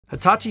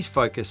Hitachi's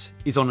focus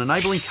is on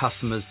enabling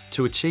customers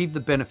to achieve the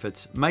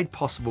benefits made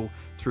possible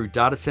through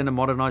data center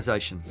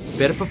modernization,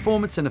 better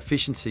performance and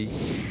efficiency,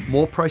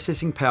 more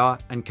processing power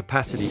and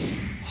capacity,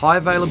 high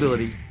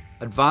availability,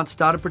 advanced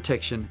data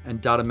protection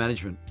and data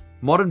management,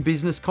 modern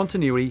business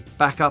continuity,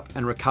 backup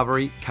and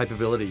recovery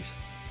capabilities.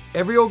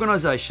 Every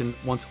organization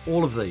wants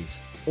all of these,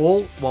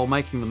 all while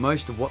making the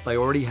most of what they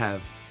already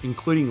have,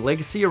 including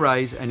legacy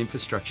arrays and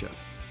infrastructure.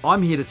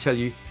 I'm here to tell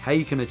you how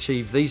you can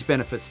achieve these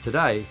benefits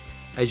today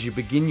as you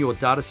begin your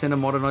data center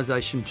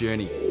modernization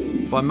journey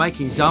by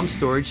making dumb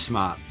storage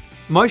smart.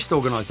 Most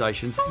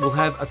organizations will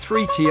have a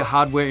 3-tier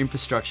hardware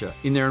infrastructure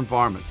in their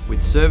environments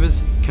with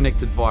servers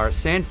connected via a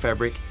SAN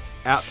fabric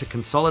out to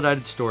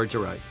consolidated storage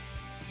array.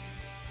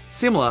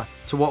 Similar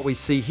to what we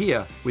see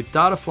here with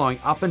data flowing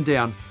up and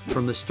down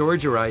from the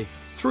storage array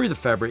through the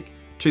fabric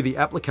to the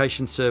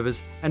application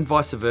servers and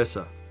vice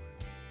versa.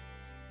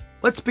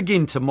 Let's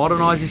begin to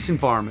modernize this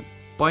environment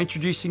by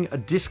introducing a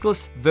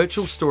diskless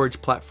virtual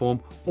storage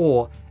platform,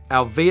 or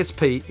our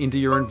VSP, into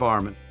your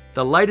environment.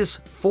 The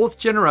latest 4th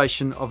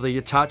generation of the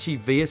Hitachi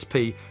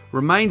VSP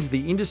remains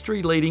the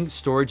industry-leading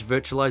storage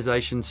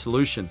virtualization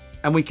solution,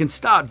 and we can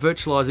start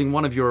virtualizing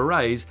one of your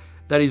arrays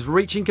that is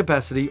reaching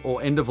capacity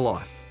or end of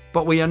life.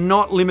 But we are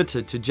not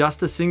limited to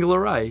just a single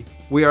array.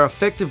 We are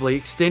effectively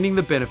extending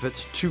the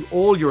benefits to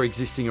all your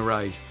existing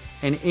arrays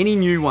and any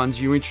new ones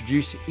you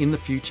introduce in the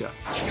future.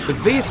 The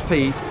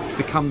VSPs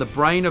become the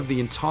brain of the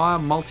entire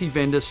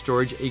multi-vendor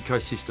storage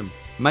ecosystem,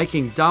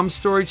 making dumb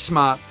storage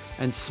smart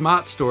and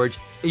smart storage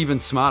even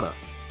smarter.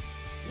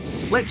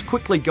 Let's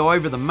quickly go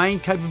over the main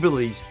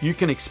capabilities you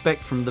can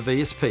expect from the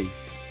VSP.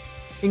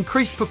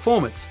 Increased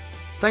performance,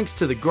 thanks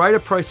to the greater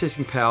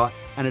processing power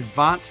and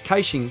advanced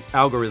caching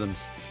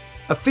algorithms.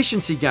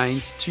 Efficiency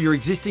gains to your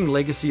existing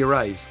legacy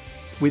arrays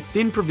with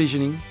thin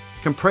provisioning,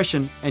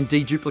 compression and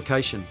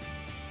deduplication.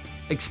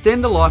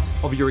 Extend the life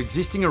of your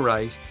existing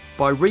arrays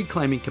by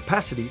reclaiming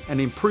capacity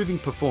and improving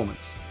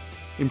performance.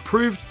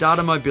 Improved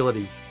data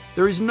mobility.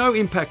 There is no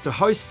impact to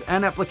hosts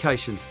and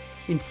applications.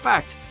 In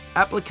fact,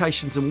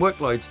 applications and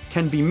workloads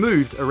can be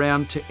moved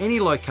around to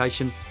any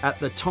location at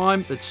the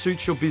time that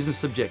suits your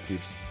business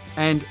objectives.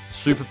 And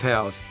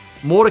superpowers.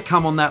 More to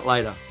come on that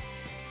later.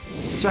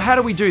 So how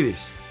do we do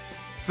this?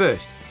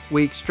 First,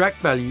 we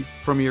extract value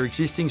from your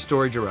existing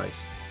storage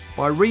arrays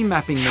by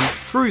remapping them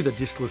through the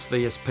diskless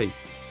VSP.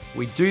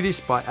 We do this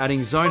by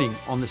adding zoning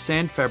on the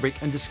SAN fabric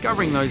and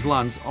discovering those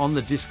LUNs on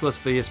the diskless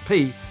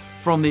VSP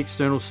from the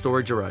external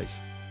storage arrays.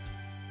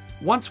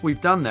 Once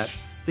we've done that,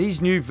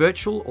 these new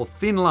virtual or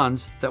thin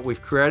LUNs that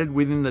we've created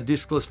within the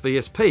diskless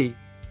VSP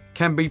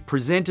can be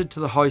presented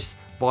to the host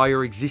via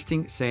your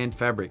existing SAN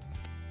fabric.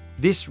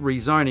 This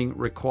rezoning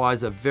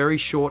requires a very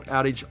short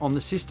outage on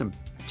the system,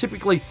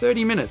 typically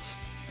 30 minutes,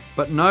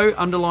 but no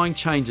underlying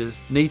changes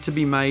need to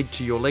be made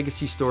to your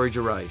legacy storage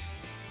arrays.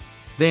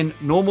 Then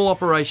normal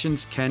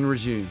operations can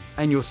resume,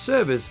 and your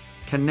servers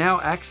can now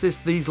access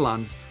these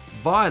LUNs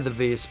via the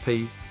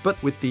VSP,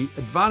 but with the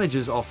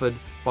advantages offered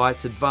by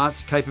its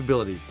advanced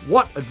capabilities.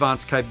 What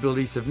advanced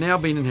capabilities have now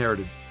been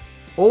inherited?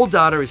 All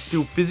data is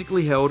still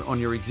physically held on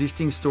your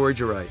existing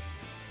storage array,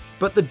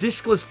 but the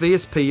diskless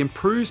VSP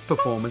improves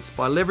performance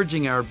by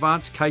leveraging our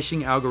advanced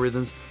caching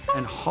algorithms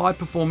and high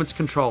performance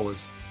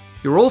controllers.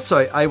 You're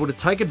also able to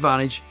take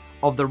advantage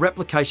of the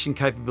replication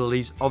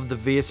capabilities of the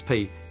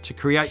VSP to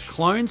create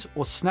clones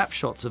or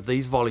snapshots of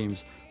these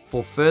volumes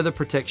for further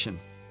protection.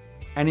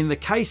 And in the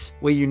case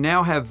where you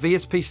now have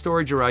VSP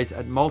storage arrays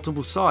at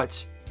multiple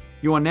sites,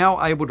 you are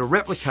now able to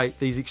replicate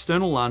these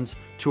external LUNs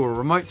to a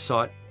remote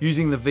site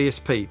using the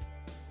VSP,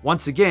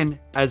 once again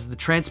as the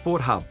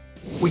transport hub.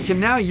 We can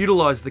now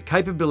utilize the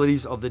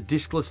capabilities of the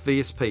diskless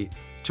VSP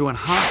to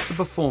enhance the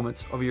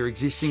performance of your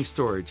existing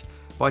storage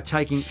by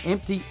taking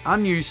empty,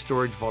 unused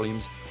storage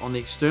volumes on the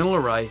external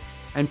array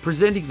and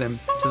presenting them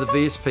to the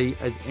VSP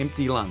as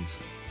empty LUNs.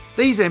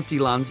 These empty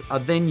LUNs are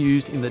then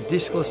used in the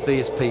diskless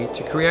VSP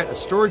to create a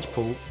storage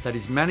pool that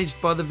is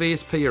managed by the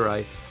VSP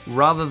array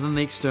rather than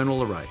the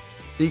external array.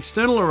 The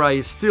external array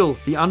is still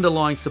the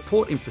underlying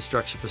support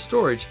infrastructure for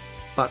storage,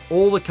 but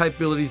all the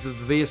capabilities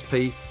of the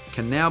VSP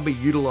can now be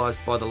utilized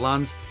by the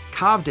LUNs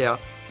carved out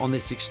on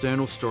this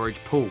external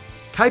storage pool.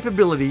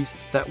 Capabilities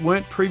that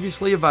weren't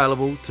previously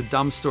available to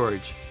dumb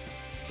storage.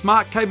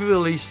 Smart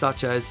capabilities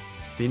such as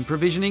thin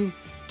provisioning,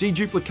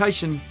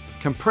 deduplication,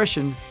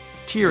 compression,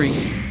 tiering,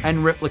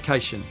 and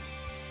replication.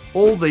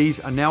 All these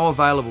are now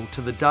available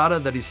to the data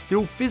that is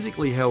still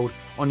physically held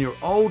on your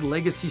old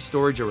legacy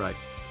storage array.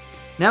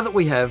 Now that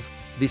we have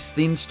this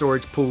thin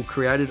storage pool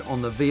created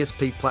on the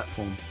VSP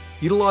platform,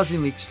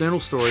 utilizing the external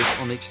storage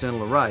on the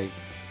external array,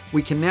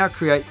 we can now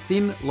create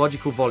thin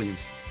logical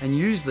volumes and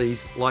use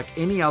these like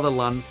any other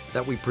LUN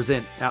that we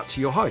present out to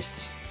your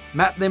hosts.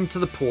 Map them to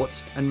the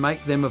ports and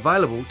make them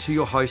available to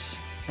your hosts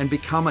and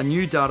become a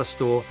new data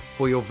store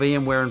for your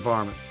VMware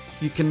environment.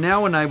 You can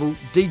now enable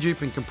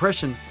dedupe and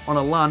compression on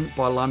a LUN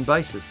by LUN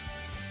basis.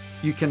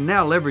 You can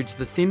now leverage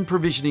the thin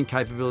provisioning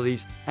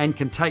capabilities and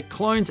can take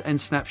clones and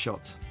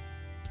snapshots.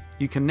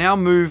 you can now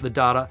move the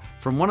data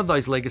from one of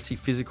those legacy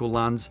physical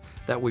LUNs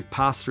that we've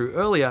passed through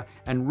earlier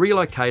and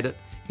relocate it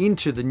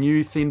into the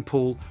new thin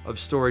pool of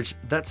storage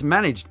that's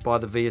managed by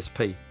the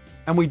VSP.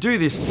 And we do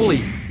this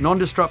fully,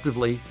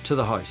 non-disruptively to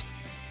the host.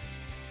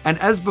 And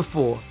as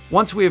before,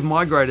 once we have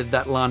migrated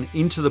that LUN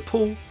into the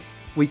pool,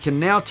 we can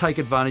now take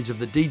advantage of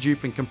the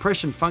dedupe and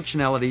compression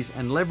functionalities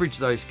and leverage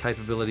those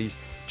capabilities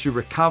to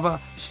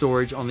recover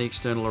storage on the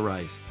external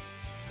arrays.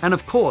 And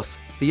of course,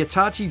 the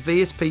Hitachi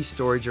VSP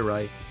storage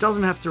array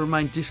doesn't have to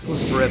remain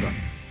diskless forever.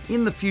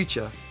 In the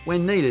future,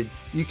 when needed,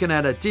 you can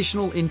add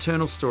additional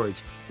internal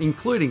storage,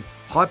 including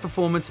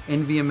high-performance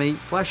NVMe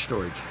flash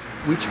storage,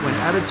 which when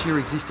added to your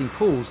existing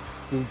pools,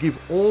 will give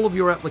all of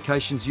your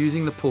applications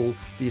using the pool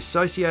the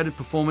associated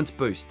performance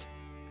boost.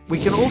 We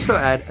can also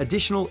add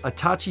additional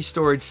Hitachi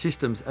storage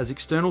systems as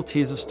external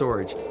tiers of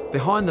storage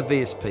behind the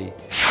VSP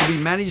to be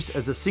managed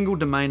as a single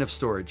domain of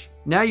storage.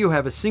 Now you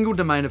have a single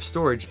domain of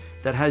storage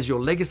that has your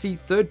legacy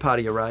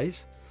third-party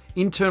arrays,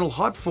 internal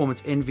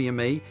high-performance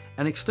NVMe,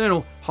 and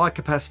external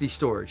high-capacity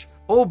storage,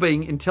 all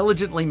being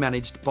intelligently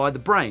managed by the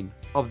brain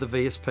of the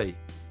VSP.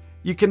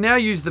 You can now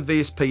use the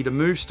VSP to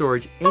move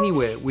storage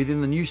anywhere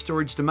within the new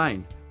storage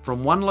domain,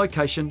 from one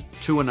location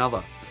to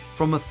another,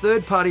 from a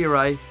third-party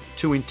array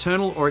to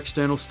internal or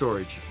external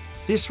storage.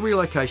 This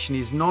relocation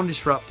is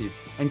non-disruptive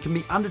and can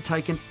be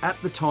undertaken at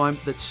the time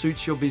that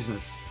suits your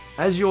business.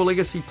 As your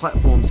legacy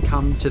platforms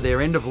come to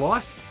their end of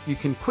life, you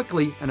can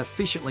quickly and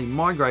efficiently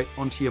migrate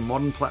onto your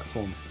modern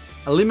platform,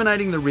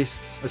 eliminating the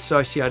risks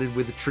associated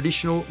with the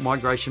traditional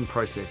migration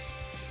process.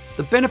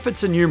 The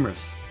benefits are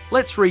numerous.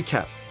 Let's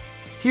recap.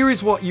 Here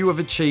is what you have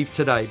achieved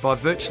today by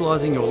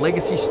virtualizing your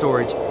legacy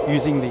storage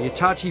using the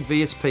Hitachi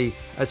VSP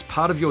as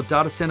part of your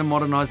data center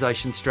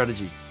modernization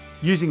strategy.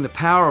 Using the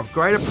power of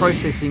greater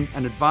processing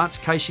and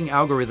advanced caching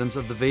algorithms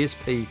of the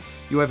VSP,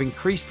 you have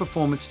increased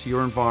performance to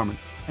your environment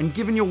and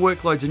given your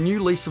workloads a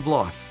new lease of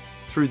life.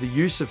 Through the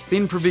use of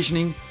thin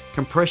provisioning,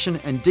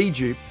 compression, and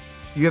dedupe,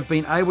 you have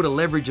been able to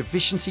leverage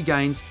efficiency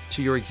gains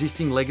to your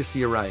existing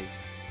legacy arrays.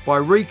 By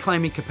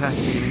reclaiming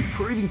capacity and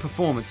improving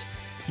performance,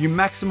 you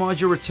maximize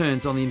your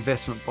returns on the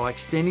investment by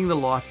extending the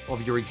life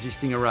of your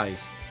existing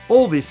arrays.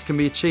 All this can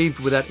be achieved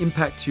without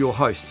impact to your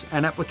hosts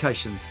and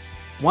applications.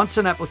 Once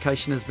an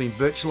application has been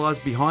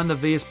virtualized behind the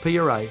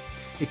VSP array,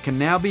 it can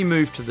now be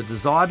moved to the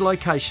desired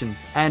location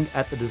and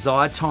at the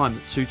desired time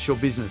that suits your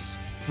business.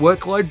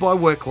 Workload by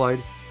workload,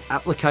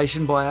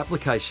 application by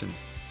application.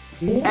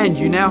 And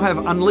you now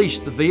have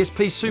unleashed the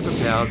VSP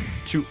superpowers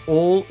to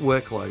all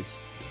workloads.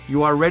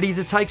 You are ready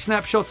to take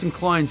snapshots and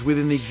clones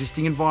within the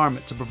existing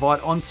environment to provide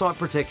on-site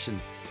protection.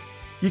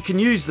 You can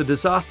use the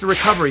disaster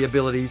recovery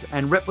abilities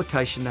and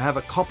replication to have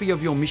a copy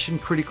of your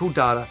mission-critical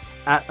data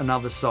at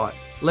another site.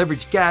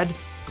 Leverage GAD,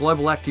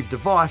 Global Active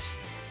Device,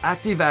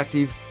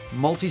 active-active,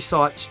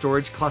 multi-site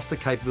storage cluster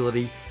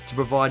capability to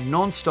provide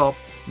non-stop,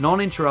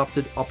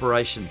 non-interrupted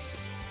operations.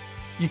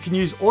 You can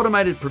use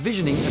automated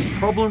provisioning and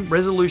problem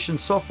resolution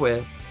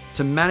software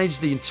to manage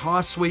the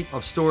entire suite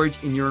of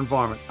storage in your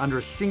environment under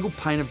a single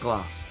pane of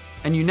glass.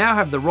 And you now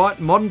have the right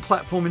modern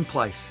platform in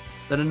place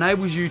that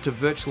enables you to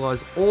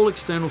virtualize all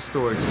external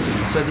storage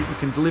so that you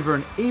can deliver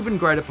an even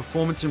greater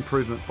performance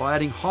improvement by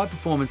adding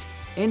high-performance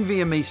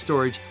NVMe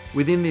storage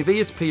within the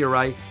VSP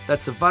array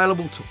that's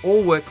available to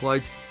all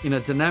workloads in a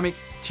dynamic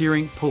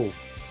tiering pool.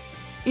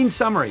 In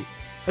summary,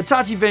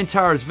 Hitachi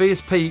Vantara's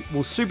VSP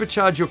will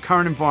supercharge your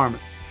current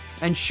environment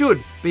and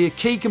should be a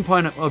key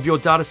component of your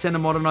data center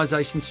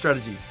modernization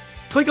strategy.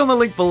 Click on the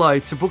link below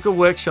to book a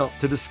workshop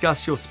to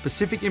discuss your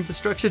specific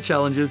infrastructure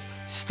challenges,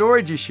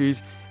 storage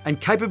issues,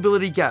 and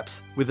capability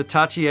gaps with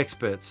Hitachi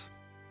experts.